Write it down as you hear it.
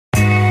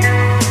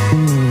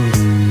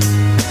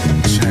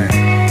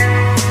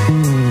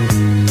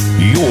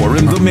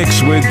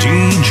Mix with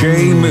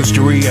DJ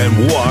Mystery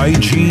and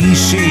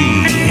Y.G.C.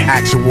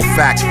 Actual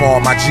facts for all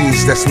my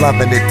G's that's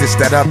loving it, this,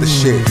 that other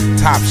shit.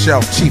 Top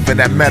shelf, cheap in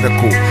that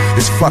medical.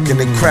 It's fucking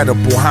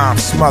incredible how I'm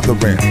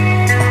smothering.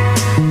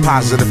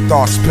 Positive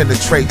thoughts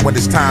penetrate when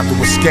it's time to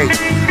escape.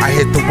 I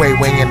hit the way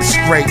in the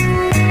scrape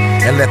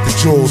and let the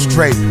jewels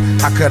drape.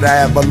 How could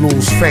I ever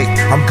lose faith?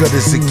 I'm good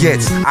as it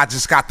gets, I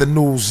just got the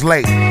news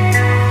late.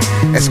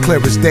 As clear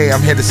as day,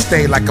 I'm here to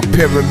stay like a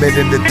pyramid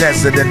in the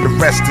desert, and the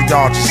rest of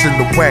y'all just in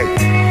the way.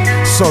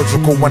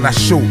 Surgical when I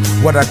shoot,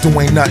 what I do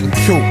ain't nothing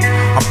cute.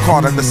 I'm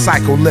caught in the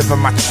cycle, living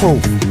my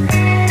truth.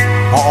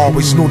 I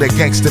always knew that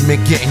gangster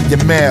meant getting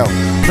your mail.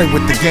 Play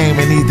with the game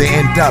and either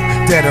end up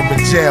dead or in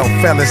jail.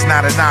 Felon's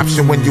not an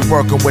option when you're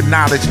working with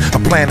knowledge. A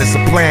plan is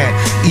a plan,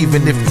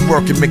 even if you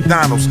work at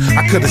McDonald's.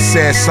 I could've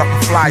said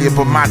something flyer,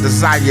 but my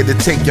desire to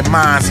take your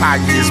minds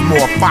higher is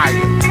more fire.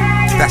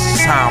 That's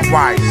just how I'm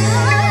wired.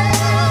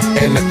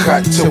 In the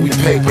cut till we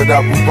papered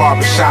up, we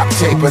barbershop,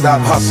 tape it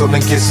up, hustle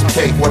and get some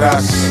cake with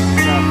us.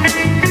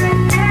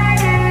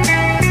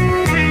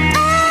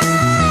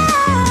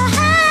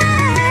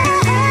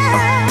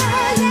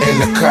 In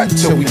the cut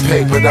till we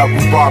papered up,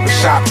 we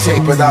barbershop,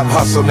 tape it up,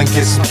 hustle and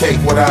get some cake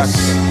with us.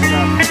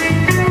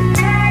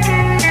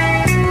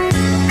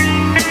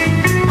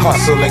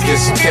 Hustle and get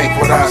some cake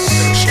with us.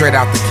 Straight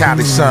out the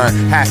Cali, son.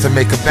 Had to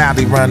make a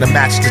valley run to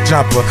match the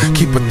jumper.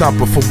 Keep a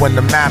thumper for when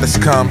the malice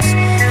comes.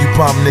 You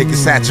bum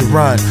niggas had to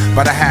run,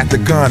 but I had the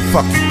gun,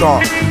 fuck you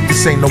thought.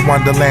 This ain't no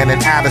Wonderland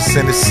in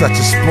Addison, it's such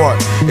a sport.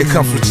 It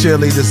comes with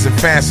cheerleaders and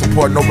fan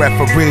support, no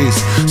referees,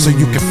 so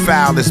you can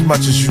foul as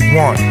much as you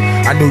want.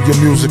 I knew your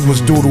music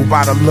was doodle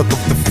by the look of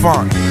the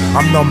font.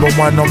 I'm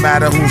 #1 no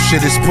matter who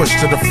shit is pushed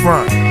to the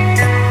front.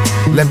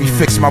 Let me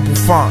fix my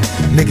bouffant.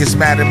 Niggas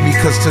mad at me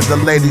cause to the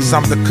ladies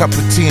I'm the cup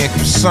of tea and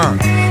croissant.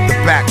 The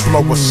back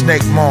blow a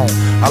snake moan,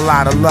 a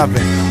lot of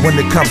loving. When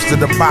it comes to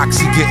the box,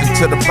 he getting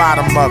to the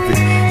bottom of it.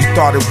 You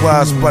thought it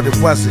was, but it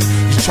wasn't.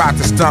 You tried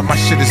to stunt, my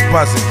shit is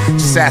buzzing.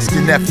 Just ask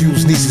your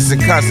nephews, nieces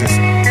and cousins.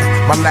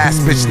 My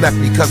last bitch left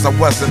me cause I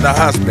wasn't a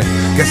husband.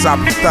 Guess I'll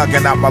be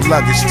thugging out my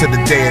luggage to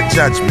the day of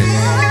judgment.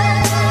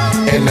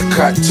 In the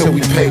cut till we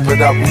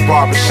papered up, we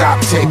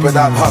barbershop, tape it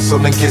up,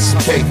 hustle and get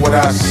some cake with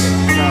us.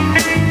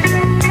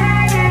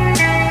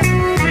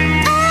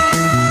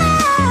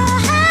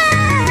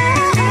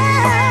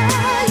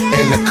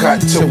 In the cut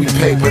till we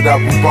papered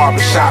up, we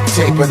barbershop,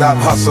 tape it up,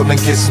 hustle and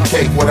get some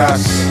cake with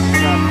us.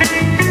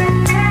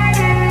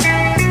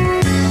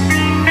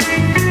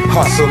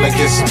 Hustle and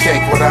get some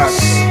cake with us.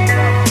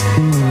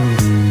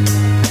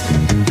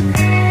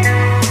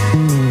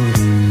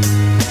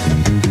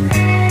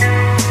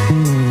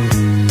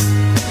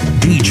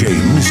 DJ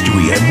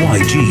Mystery and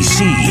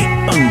Y.G.C.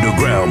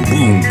 Underground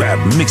Boom Bap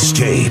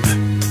Mixtape.